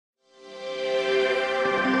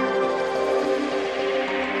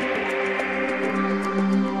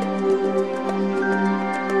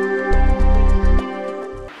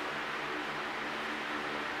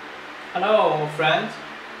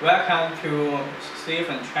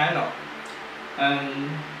different channel.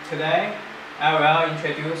 Today I will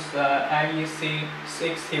introduce the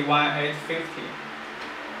IEC61850.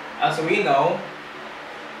 As we know,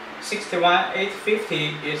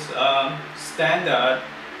 61850 is a standard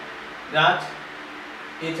that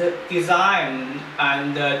it designs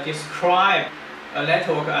and describes a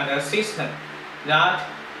network and a system that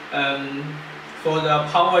for the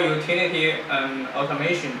power utility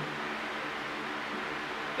automation.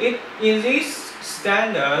 In this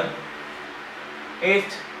standard, it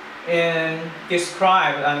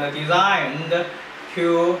described and designed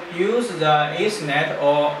to use the Ethernet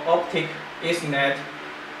or optic Ethernet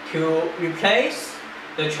to replace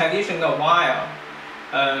the traditional wire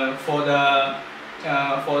for the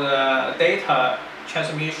data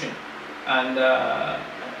transmission and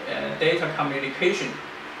data communication.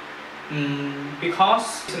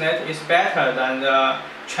 Because Ethernet is better than the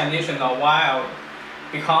traditional wire,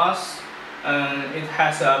 because it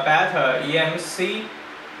has a better EMC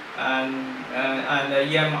and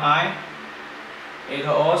EMI. It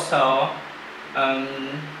also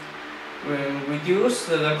will reduce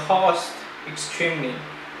the cost extremely,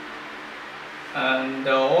 and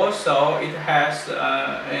also it has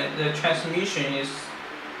the transmission is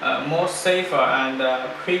more safer and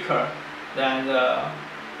quicker than the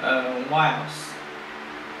wires.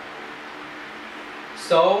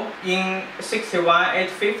 So in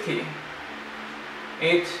 61850,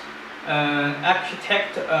 it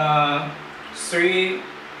architect a 3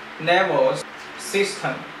 levels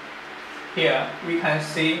system. Here we can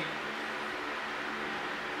see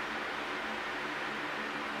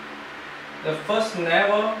the first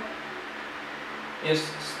level is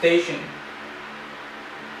station.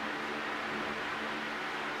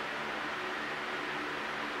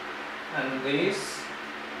 And this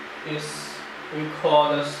is we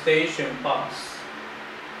call the station bus.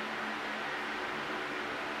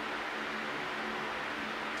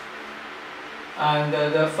 And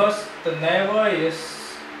the first level is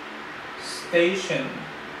station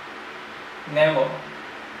level.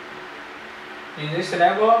 In this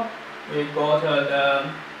level, we got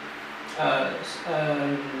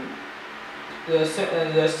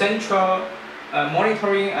the central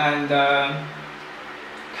monitoring and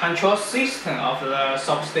control system of the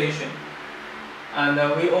substation. And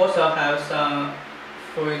we also have some,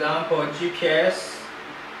 for example, GPS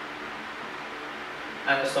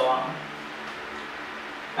and so on.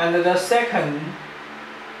 And the second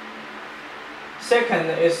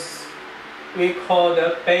is we call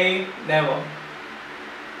the bay level.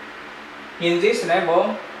 In this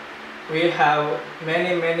level, we have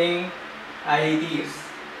many IEDs.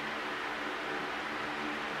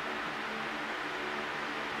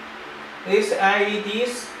 These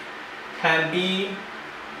IEDs can be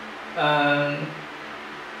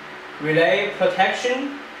relay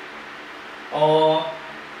protection or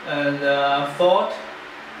the fault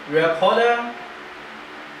recorder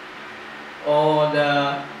or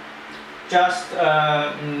the just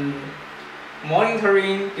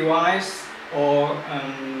monitoring device or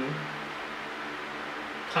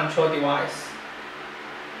control device.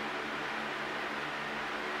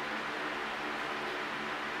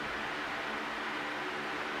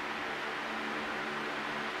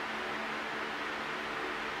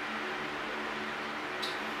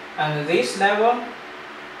 And this level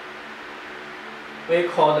we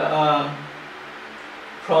call the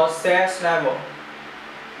process level,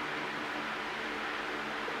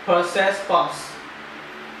 process bus.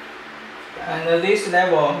 And this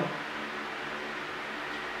level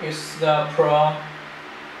is the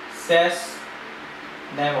process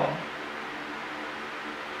level.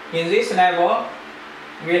 In this level,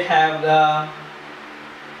 we have the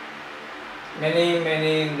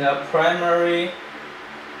many the primary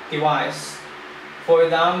device. For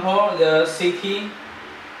example, the CT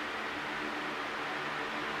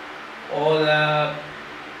or the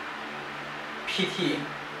PT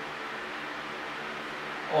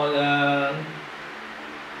or the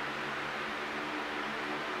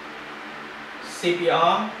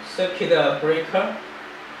CBR, circuit breaker,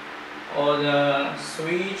 or the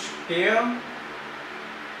switch gear,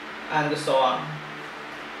 and so on.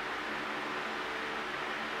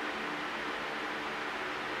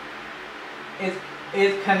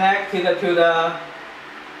 It connected to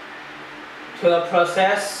the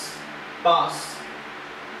process bus.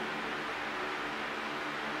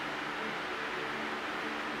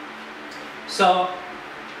 So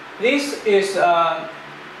this is 3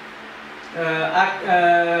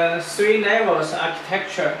 levels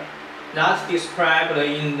architecture that's described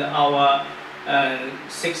in our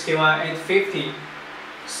 61850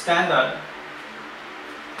 standard.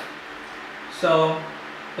 So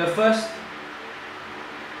the first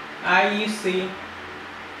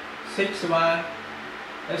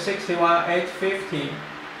IEC61850,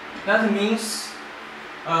 that means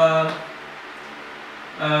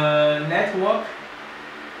network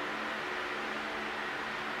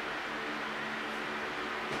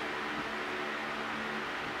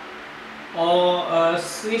or a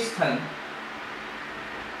system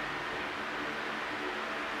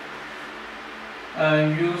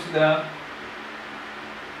used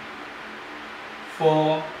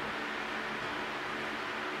for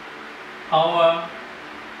power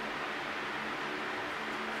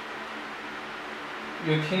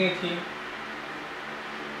utility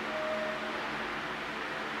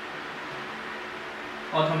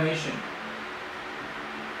automation.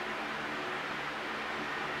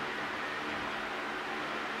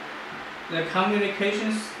 The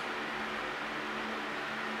communications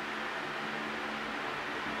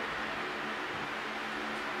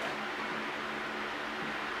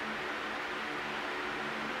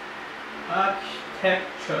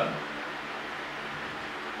architecture.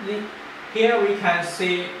 Here we can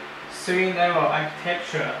see three-level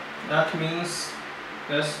architecture. That means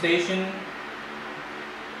the station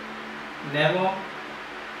level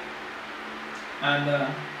and the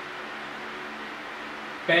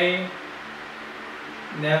bay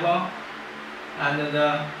level and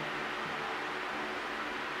the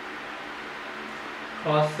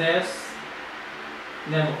process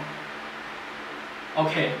level.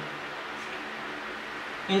 Okay.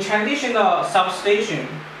 In traditional substation,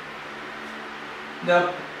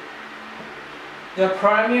 the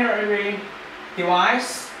primary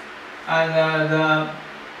device and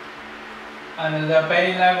the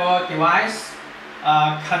bay level device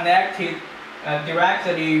are connected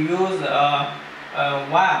directly use a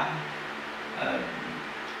wire.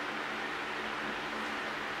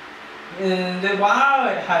 The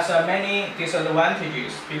wire has many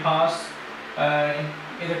disadvantages because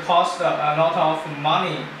it costs a lot of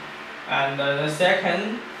money, and the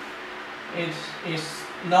second, it is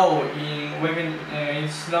slow in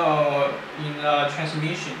the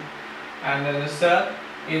transmission, and the third,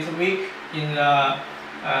 it's weak in the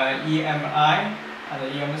EMI and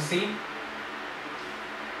the EMC.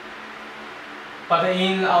 But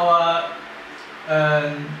in our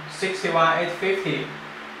 61850,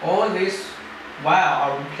 all these wires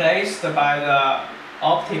are replaced by the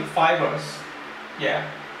optic fibers. Yeah,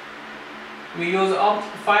 we use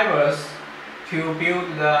optic fibers to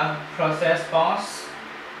build the process bus,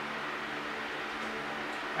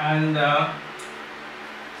 and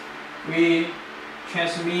we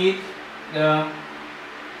transmit the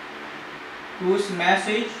GOOSE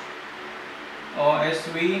message or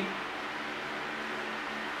SV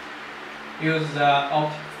use the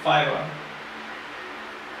optic fiber.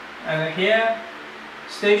 And here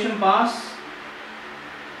station bus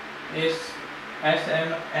is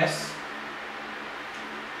SMS.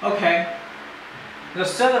 Okay, the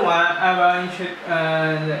third one I will introduce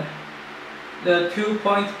the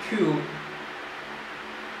 2.2.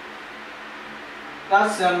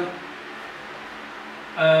 That's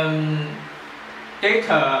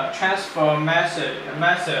data transfer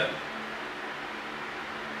method.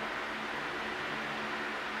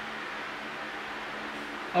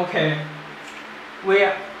 Okay,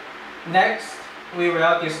 next we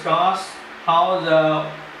will discuss how the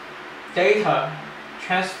data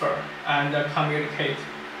transfer and communicate.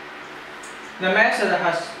 The method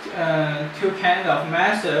has two kinds of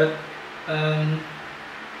method.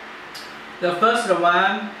 The first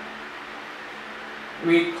one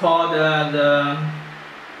we call the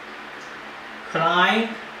client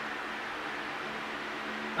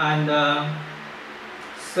and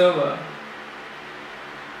server.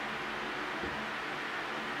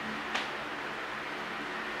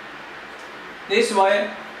 This way,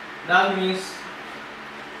 that means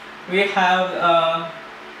we have a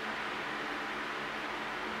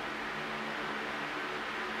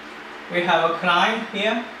client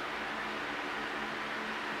here,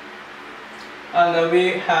 and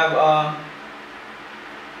we have a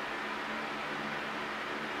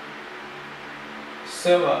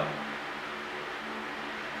server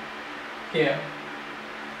here.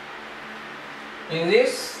 In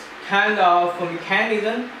this kind of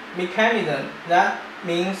mechanism, that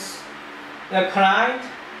means the client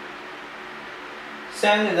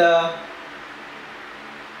send the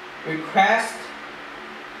request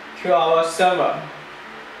to our server,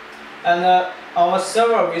 and our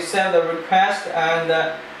server will send the request, and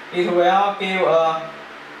it will give a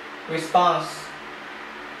response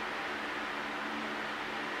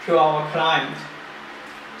to our client.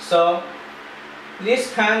 So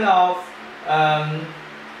this kind of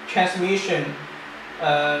transmission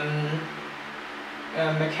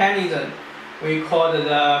mechanism, we call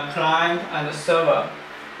the client and server.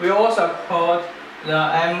 We also call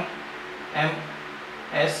the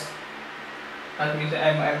MMS, that means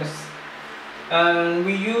MMS.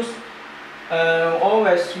 We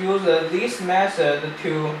always use this method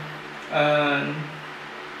to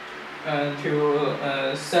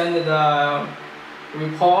send the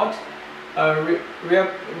report,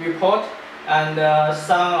 report and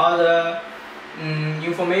some other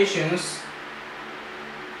informations.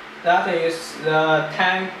 That is the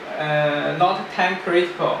time, not time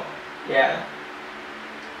critical. Yeah.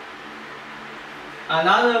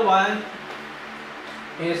 Another one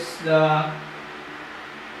is the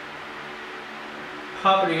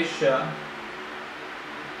publisher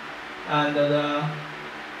and the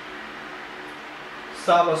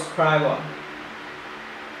subscriber.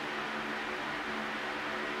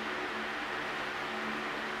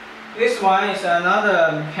 This one is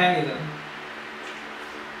another mechanism.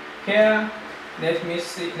 Here,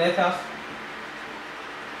 let us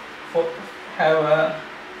have an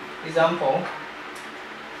example.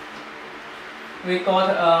 We got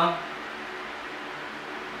a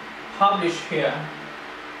publish here.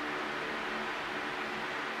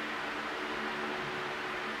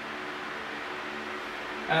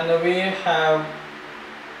 And we have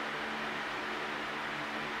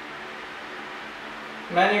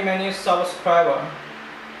many subscribers.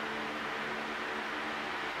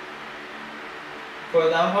 For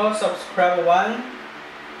example, subscriber 1,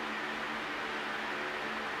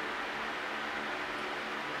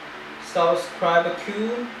 subscriber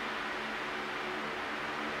 2,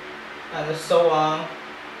 and so on.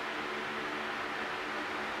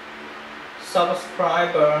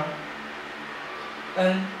 Subscriber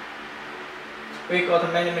N, we got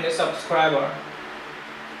many subscribers.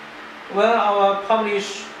 When our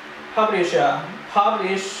publisher publish the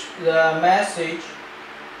message,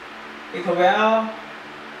 the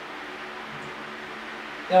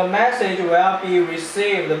message will be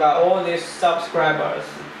received by all these subscribers,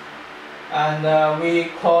 and we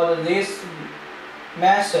call this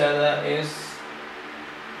method is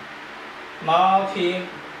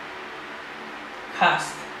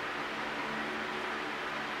multicast.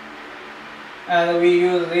 And we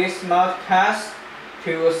use this multicast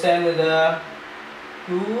to send the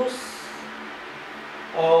GOOSE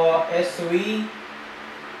or SV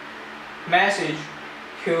message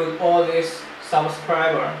to all these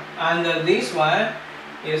subscribers. And this one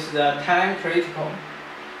is the time critical.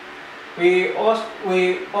 We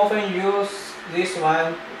often use this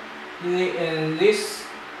one in this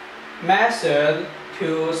method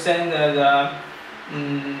to send the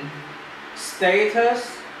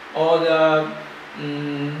status or the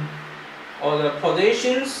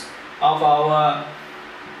positions of our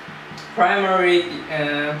primary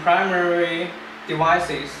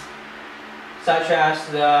devices, such as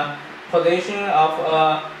the position of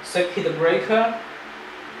a circuit breaker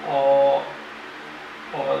or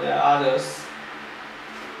the others.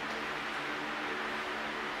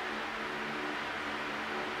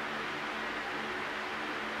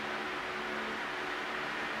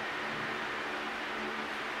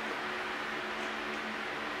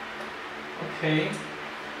 Okay.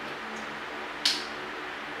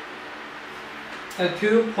 The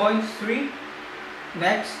 2.3.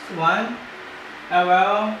 Next one, I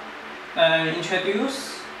will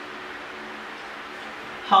introduce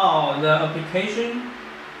how the application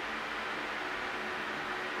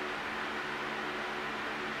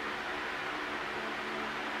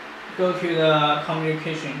go to the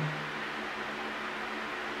communication.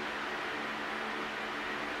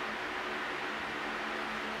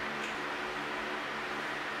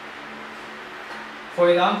 For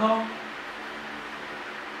example,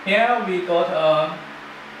 here we got a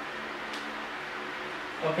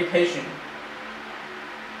application.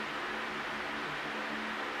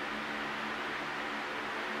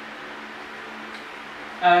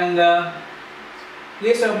 And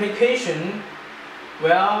this application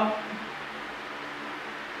will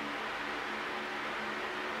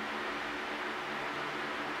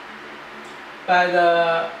by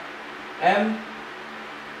the MMS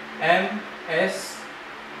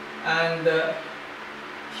and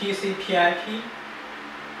TCP/IP,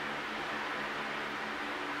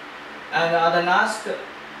 and at the last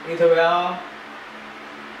it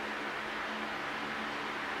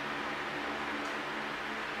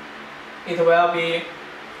will be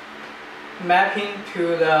mapping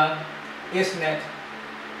to the Ethernet.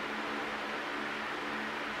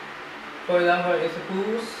 For example, it's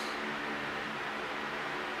GOOSE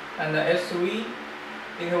and the SV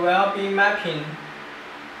it will be mapping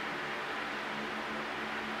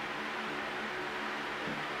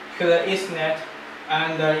to the Ethernet,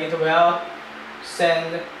 and it will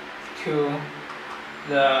send to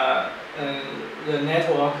the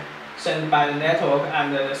network, sent by the network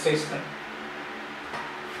and the system.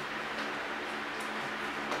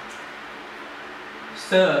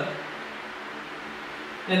 Third,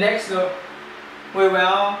 the next we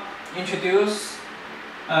will introduce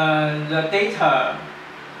the data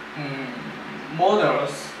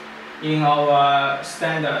models in our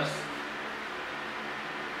standards.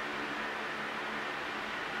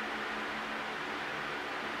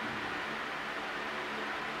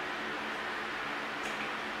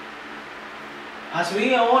 As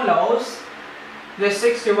we all know, the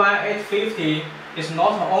 61850 is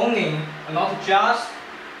not just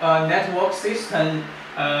a network system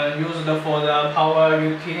used for the power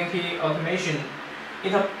utility automation.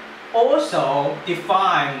 It also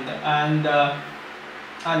defined and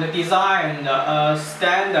designed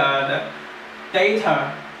standard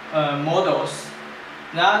data models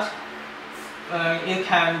that it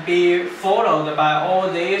can be followed by all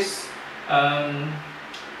these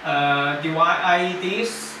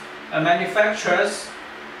IEDs manufacturers,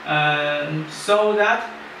 so that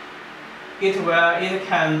it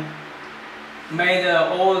can make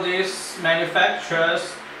all these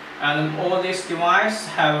manufacturers and all these devices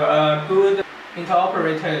have a good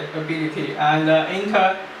interoperability and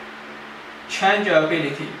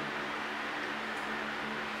interchangeability.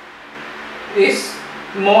 These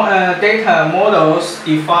data models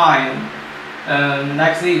define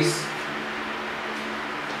like this.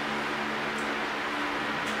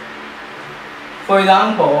 For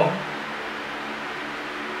example,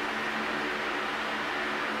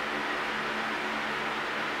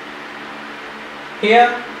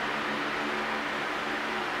 here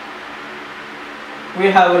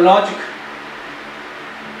we have a logic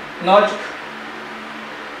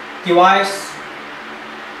devices,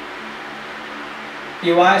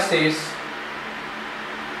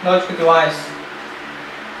 logic device,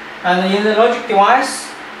 and in the logic device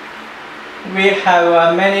we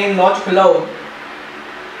have many logic load.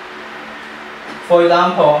 For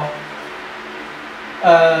example,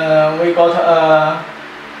 we got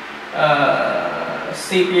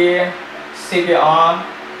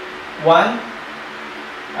CBR1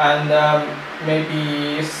 and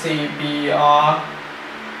maybe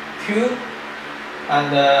CBR2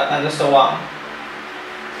 and so on.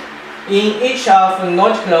 In each of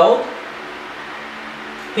logic load,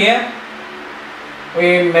 here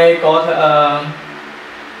we may got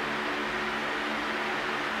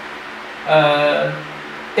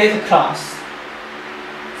data class.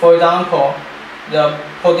 For example, the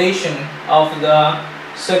position of the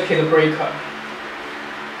circuit breaker.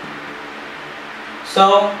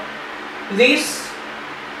 So this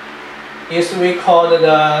is we call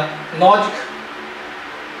the logic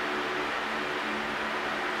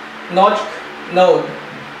node.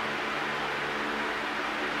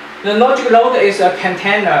 The logic node is a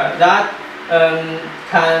container that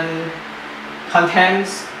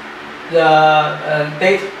contains the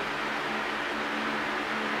data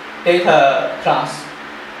class.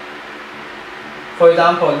 For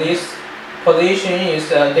example, this position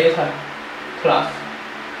is a data class.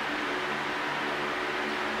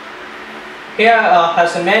 Here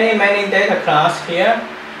has many data class here,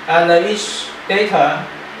 and each data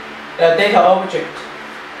object.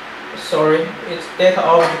 Sorry, it's data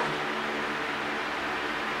object.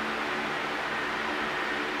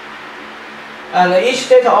 And each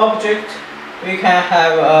data object, we can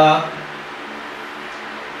have a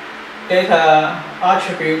data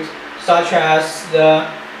attribute such as the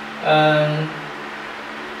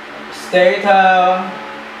state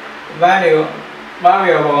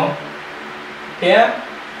variable. Here,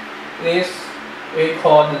 this we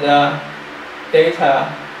call the data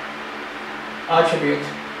attribute.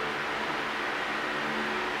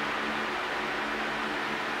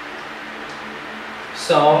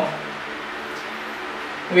 So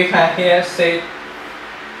we can here see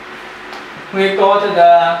we got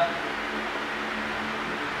the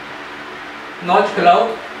logic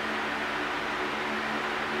load,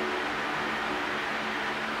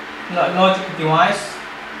 logic device,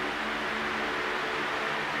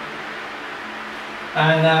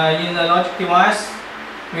 and in the logic device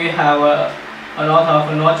we have a lot of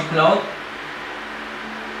logic load,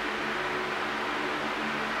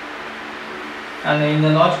 and in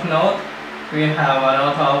the logic node we have a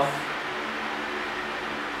lot of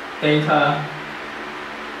data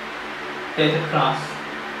class.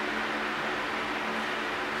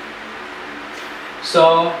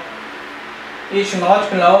 So Each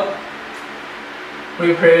logic node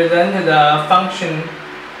represents the function.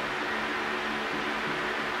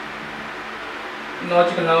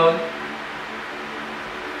 Logic node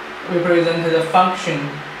represents the function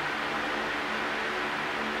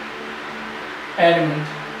element.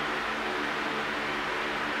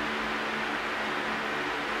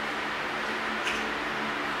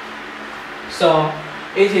 So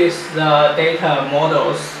it is the data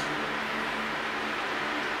models.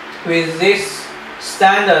 With these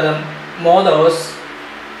standard models,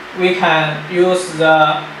 we can use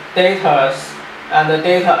the data and the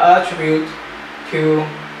data attribute to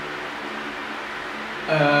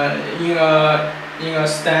in a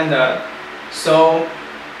standard. So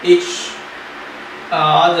each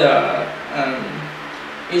other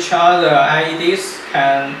IEDs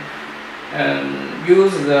can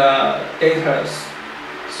use the data,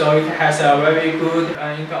 so it has a very good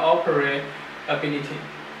interoperability.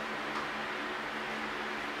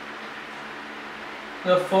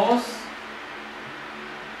 The fourth,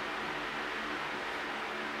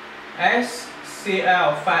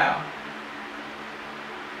 SCL file.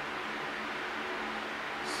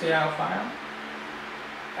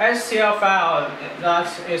 SCL file, that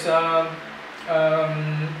is a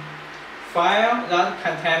file that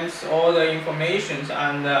contains all the information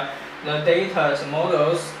and the data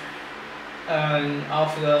models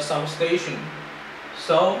of the substation.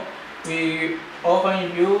 So we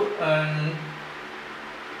often use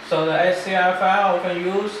so the SCL file often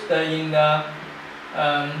used in the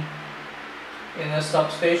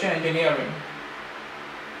substation engineering.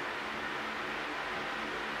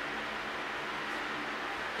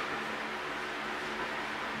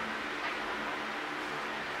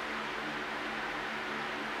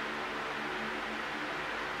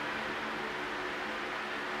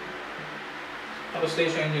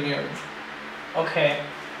 Substation engineering. Okay.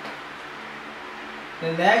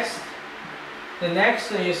 The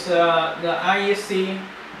next is the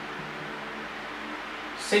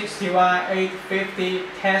IEC61850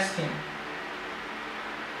 testing.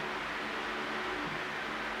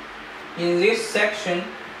 In this section,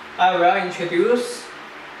 I will introduce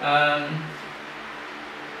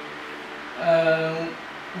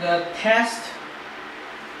the test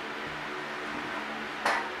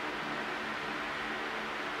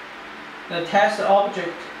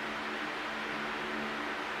object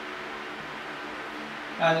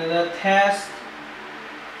and the test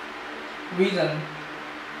reason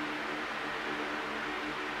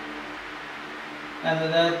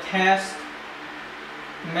and the test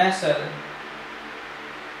method.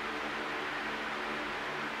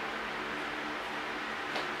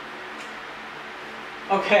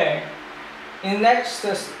 Okay, in next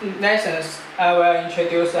lessons I will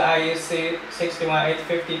introduce the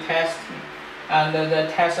IEC61850 testing and the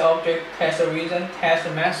test object, test reason, test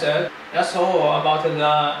method. That's all about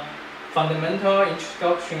the fundamental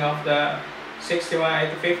introduction of the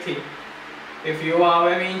 61850. If you are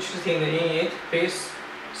very interested in it, please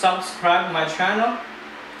subscribe my channel.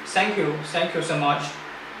 Thank you so much.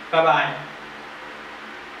 Bye bye.